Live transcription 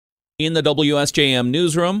In the WSJM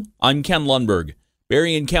newsroom, I'm Ken Lundberg.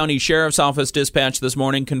 Berrien County Sheriff's Office dispatch this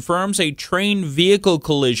morning confirms a train vehicle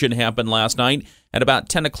collision happened last night at about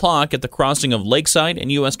 10 o'clock at the crossing of Lakeside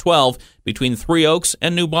and US 12 between Three Oaks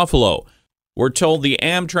and New Buffalo. We're told the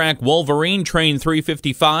Amtrak Wolverine Train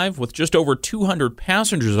 355, with just over 200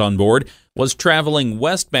 passengers on board, was traveling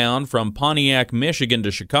westbound from Pontiac, Michigan to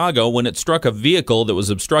Chicago when it struck a vehicle that was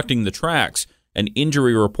obstructing the tracks. An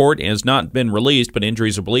injury report has not been released, but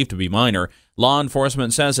injuries are believed to be minor. Law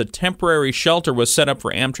enforcement says a temporary shelter was set up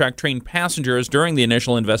for Amtrak train passengers during the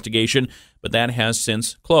initial investigation, but that has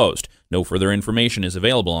since closed. No further information is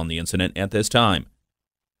available on the incident at this time.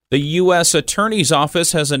 The U.S. Attorney's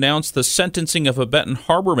Office has announced the sentencing of a Benton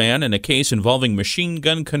Harbor man in a case involving machine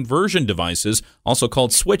gun conversion devices, also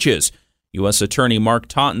called switches. U.S. Attorney Mark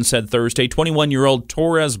Totten said Thursday 21-year-old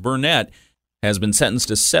Torres Burnett has been sentenced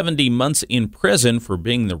to 70 months in prison for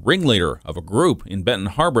being the ringleader of a group in Benton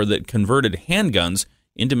Harbor that converted handguns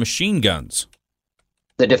into machine guns.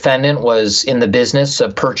 The defendant was in the business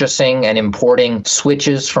of purchasing and importing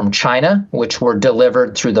switches from China, which were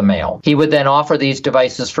delivered through the mail. He would then offer these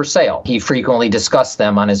devices for sale. He frequently discussed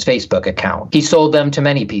them on his Facebook account. He sold them to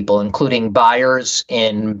many people, including buyers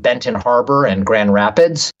in Benton Harbor and Grand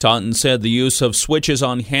Rapids. Taunton said the use of switches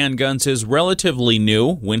on handguns is relatively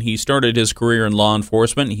new. When he started his career in law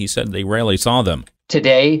enforcement, he said they rarely saw them.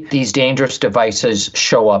 Today, these dangerous devices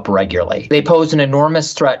show up regularly. They pose an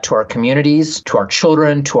enormous threat to our communities, to our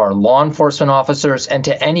children, to our law enforcement officers, and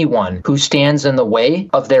to anyone who stands in the way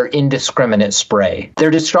of their indiscriminate spray. Their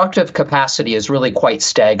destructive capacity is really quite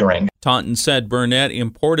staggering. Taunton said Burnett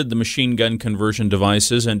imported the machine gun conversion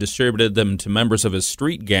devices and distributed them to members of his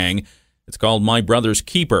street gang. It's called My Brother's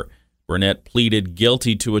Keeper. Burnett pleaded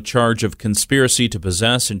guilty to a charge of conspiracy to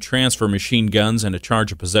possess and transfer machine guns and a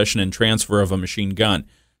charge of possession and transfer of a machine gun.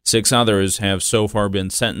 6 others have so far been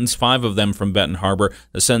sentenced, 5 of them from Benton Harbor.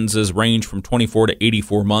 The sentences range from 24 to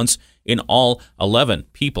 84 months. In all, 11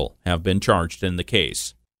 people have been charged in the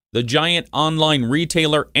case. The giant online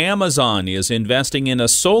retailer Amazon is investing in a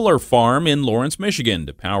solar farm in Lawrence, Michigan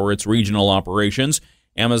to power its regional operations.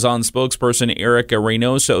 Amazon spokesperson Erica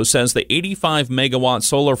Reynoso says the 85-megawatt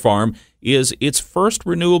solar farm is its first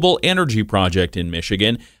renewable energy project in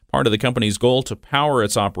Michigan, part of the company's goal to power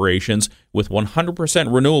its operations with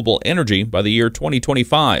 100% renewable energy by the year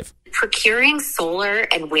 2025. Procuring solar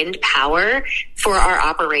and wind power for our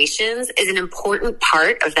operations is an important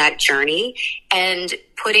part of that journey, and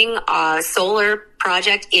putting a solar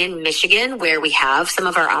project in Michigan, where we have some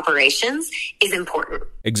of our operations, is important.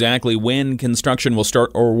 Exactly when construction will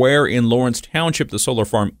start or where in Lawrence Township the solar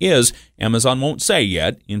farm is, Amazon won't say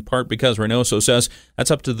yet, in part because Reynoso says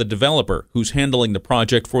that's up to the developer who's handling the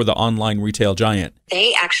project for the online retail giant.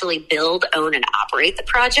 They actually build, own, and operate the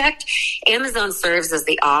project. Amazon serves as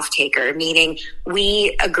the off-taker, meaning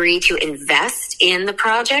we agree to invest in the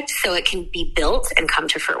project so it can be built and come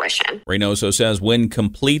to fruition. Reynoso says when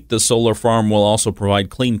complete, the solar farm will also provide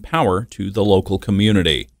clean power to the local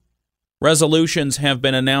community. Resolutions have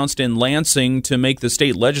been announced in Lansing to make the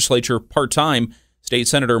state legislature part-time. State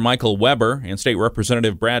Senator Michael Weber and State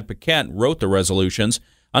Representative Brad Paquette wrote the resolutions.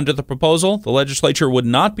 Under the proposal, the legislature would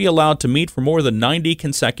not be allowed to meet for more than 90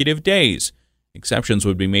 consecutive days. Exceptions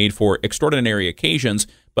would be made for extraordinary occasions,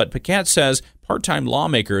 but Paquette says part-time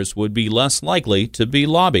lawmakers would be less likely to be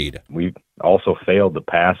lobbied. We also failed to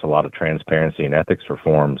pass a lot of transparency and ethics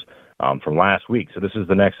reforms from last week. So this is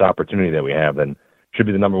the next opportunity that we have, and should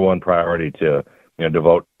be the number one priority to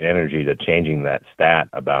devote energy to changing that stat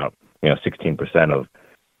about 16% of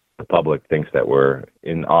the public thinks that we're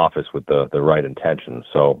in office with the right intentions.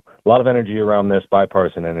 So a lot of energy around this,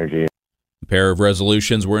 bipartisan energy. A pair of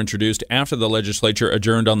resolutions were introduced after the legislature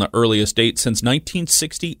adjourned on the earliest date since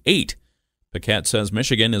 1968. Paquette says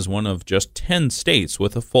Michigan is one of just 10 states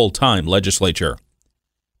with a full-time legislature.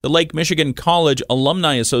 The Lake Michigan College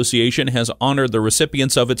Alumni Association has honored the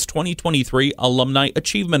recipients of its 2023 Alumni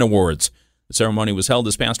Achievement Awards. The ceremony was held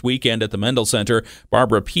this past weekend at the Mendel Center.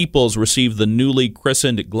 Barbara Peoples received the newly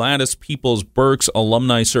christened Gladys Peoples Burks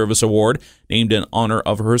Alumni Service Award, named in honor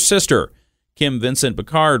of her sister. Kim Vincent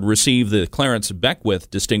Picard received the Clarence Beckwith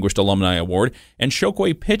Distinguished Alumni Award, and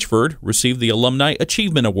Chokwe Pitchford received the Alumni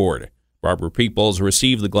Achievement Award. Barbara Peoples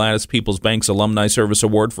received the Gladys Peoples Banks Alumni Service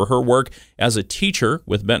Award for her work as a teacher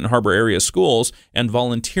with Benton Harbor area schools and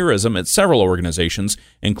volunteerism at several organizations,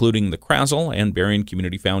 including the Krasel and Berrien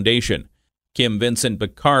Community Foundation. Kim Vincent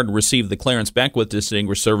Picard received the Clarence Beckwith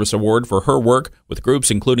Distinguished Service Award for her work with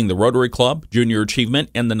groups including the Rotary Club, Junior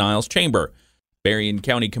Achievement, and the Niles Chamber. Berrien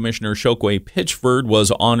County Commissioner Chokwe Pitchford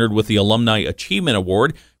was honored with the Alumni Achievement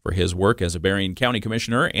Award for his work as a Berrien County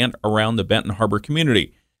Commissioner and around the Benton Harbor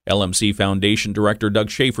community. LMC Foundation Director Doug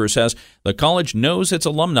Schaefer says the college knows its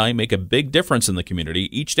alumni make a big difference in the community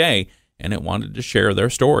each day, and it wanted to share their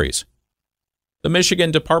stories. The Michigan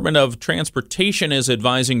Department of Transportation is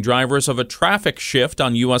advising drivers of a traffic shift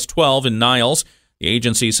on US 12 in Niles. The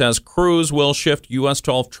agency says crews will shift US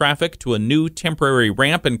 12 traffic to a new temporary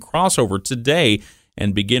ramp and crossover today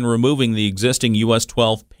and begin removing the existing US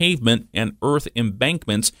 12 pavement and earth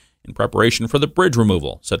embankments in preparation for the bridge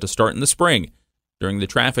removal, set to start in the spring. During the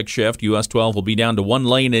traffic shift, US 12 will be down to one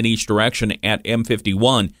lane in each direction at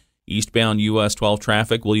M51. Eastbound US 12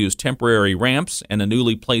 traffic will use temporary ramps and a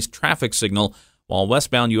newly placed traffic signal, while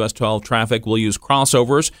westbound US 12 traffic will use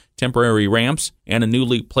crossovers, temporary ramps, and a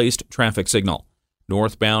newly placed traffic signal.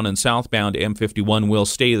 Northbound and southbound M51 will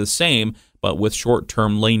stay the same, but with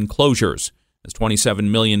short-term lane closures. This $27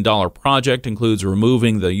 million project includes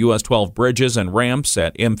removing the US 12 bridges and ramps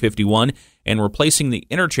at M51 and replacing the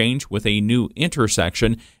interchange with a new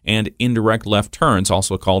intersection and indirect left turns,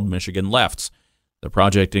 also called Michigan lefts. The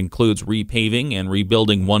project includes repaving and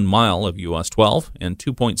rebuilding 1 mile of US 12 and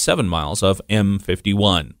 2.7 miles of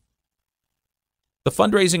M51. The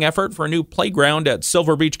fundraising effort for a new playground at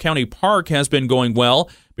Silver Beach County Park has been going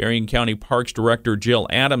well. Berrien County Parks Director Jill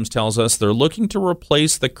Adams tells us they're looking to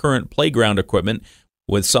replace the current playground equipment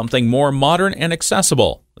with something more modern and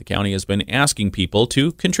accessible. The county has been asking people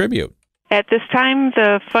to contribute. At this time,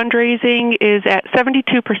 the fundraising is at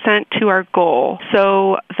 72% to our goal.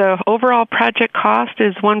 So the overall project cost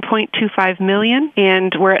is $1.25 million,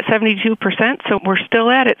 and we're at 72%, so we're still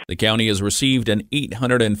at it. The county has received an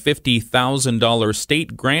 $850,000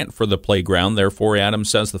 state grant for the playground. Therefore, Adams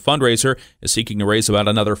says the fundraiser is seeking to raise about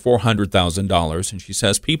another $400,000, and she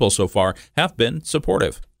says people so far have been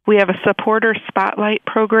supportive. We have a supporter spotlight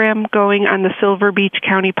program going on the Silver Beach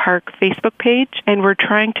County Park Facebook page, and we're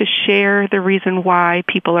trying to share the reason why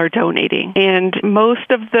people are donating. And most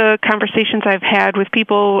of the conversations I've had with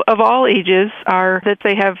people of all ages are that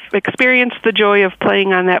they have experienced the joy of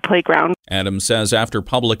playing on that playground. Adams says after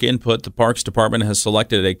public input, the Parks Department has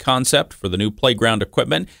selected a concept for the new playground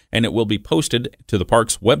equipment, and it will be posted to the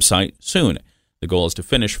park's website soon. The goal is to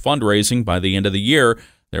finish fundraising by the end of the year.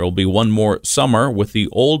 There will be one more summer with the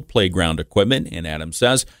old playground equipment, and Adams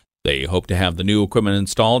says they hope to have the new equipment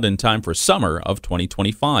installed in time for summer of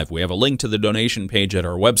 2025. We have a link to the donation page at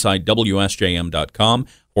our website, WSJM.com,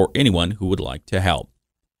 for anyone who would like to help.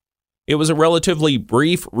 It was a relatively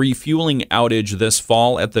brief refueling outage this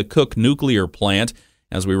fall at the Cook Nuclear Plant.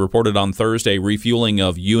 As we reported on Thursday, refueling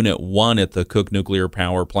of Unit 1 at the Cook Nuclear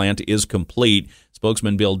Power Plant is complete.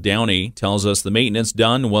 Spokesman Bill Downey tells us the maintenance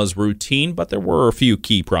done was routine, but there were a few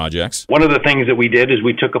key projects. One of the things that we did is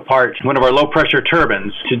we took apart one of our low-pressure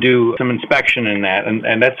turbines to do some inspection in that,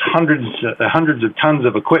 and that's hundreds of tons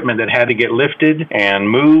of equipment that had to get lifted and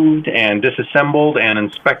moved and disassembled and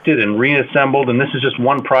inspected and reassembled, and this is just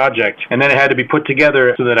one project. And then it had to be put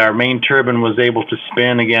together so that our main turbine was able to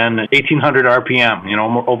spin again at 1,800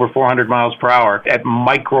 RPM, over 400 miles per hour at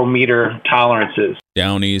micrometer tolerances.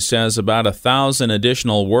 Downey says about 1,000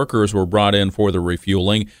 additional workers were brought in for the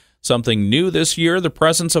refueling. Something new this year, the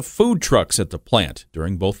presence of food trucks at the plant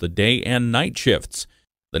during both the day and night shifts.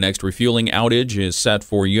 The next refueling outage is set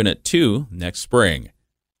for Unit 2 next spring.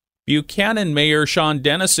 Buchanan Mayor Sean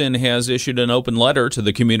Dennison has issued an open letter to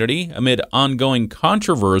the community amid ongoing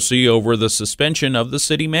controversy over the suspension of the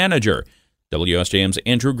city manager. WSJM's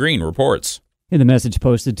Andrew Green reports. In the message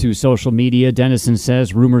posted to social media, Dennison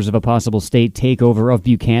says rumors of a possible state takeover of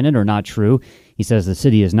Buchanan are not true. He says the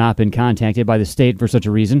city has not been contacted by the state for such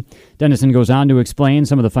a reason. Dennison goes on to explain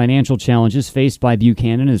some of the financial challenges faced by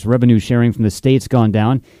Buchanan as revenue sharing from the state's gone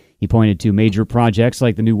down. He pointed to major projects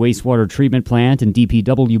like the new wastewater treatment plant and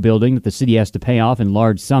DPW building that the city has to pay off in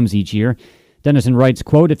large sums each year. Dennison writes,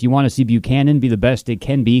 quote, "If you want to see Buchanan be the best it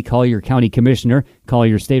can be, call your county commissioner, call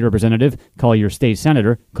your state representative, call your state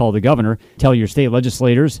senator, call the governor, tell your state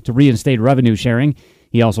legislators to reinstate revenue sharing."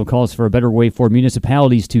 He also calls for a better way for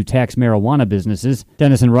municipalities to tax marijuana businesses.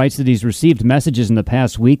 Dennison writes that he's received messages in the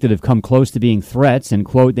past week that have come close to being threats, and,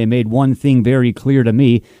 quote, "They made one thing very clear to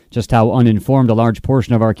me, just how uninformed a large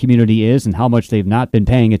portion of our community is and how much they've not been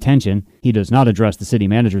paying attention." He does not address the city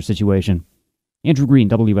manager situation. Andrew Green,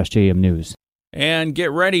 WSJM News. And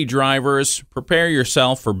get ready, drivers. Prepare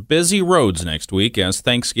yourself for busy roads next week as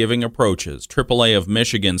Thanksgiving approaches. AAA of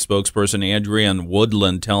Michigan spokesperson Adrienne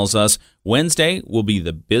Woodland tells us Wednesday will be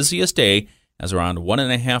the busiest day as around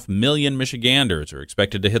 1.5 million Michiganders are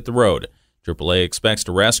expected to hit the road. AAA expects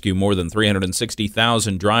to rescue more than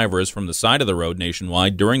 360,000 drivers from the side of the road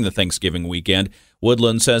nationwide during the Thanksgiving weekend.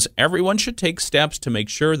 Woodland says everyone should take steps to make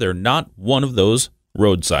sure they're not one of those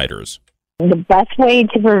roadsiders. The best way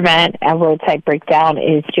to prevent a roadside breakdown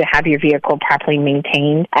is to have your vehicle properly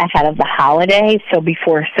maintained ahead of the holiday. So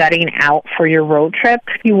before setting out for your road trip,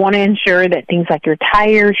 you want to ensure that things like your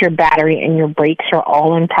tires, your battery, and your brakes are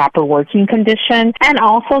all in proper working condition. And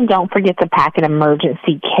also don't forget to pack an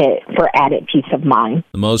emergency kit for added peace of mind.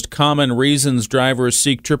 The most common reasons drivers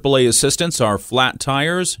seek AAA assistance are flat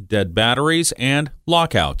tires, dead batteries, and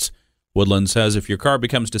lockouts. Woodland says if your car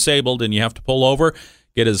becomes disabled and you have to pull over,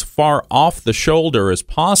 get as far off the shoulder as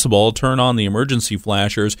possible, turn on the emergency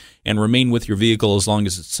flashers, and remain with your vehicle as long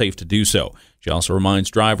as it's safe to do so. She also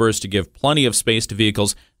reminds drivers to give plenty of space to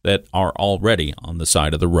vehicles that are already on the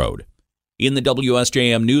side of the road. In the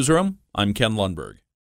WSJM newsroom, I'm Ken Lundberg.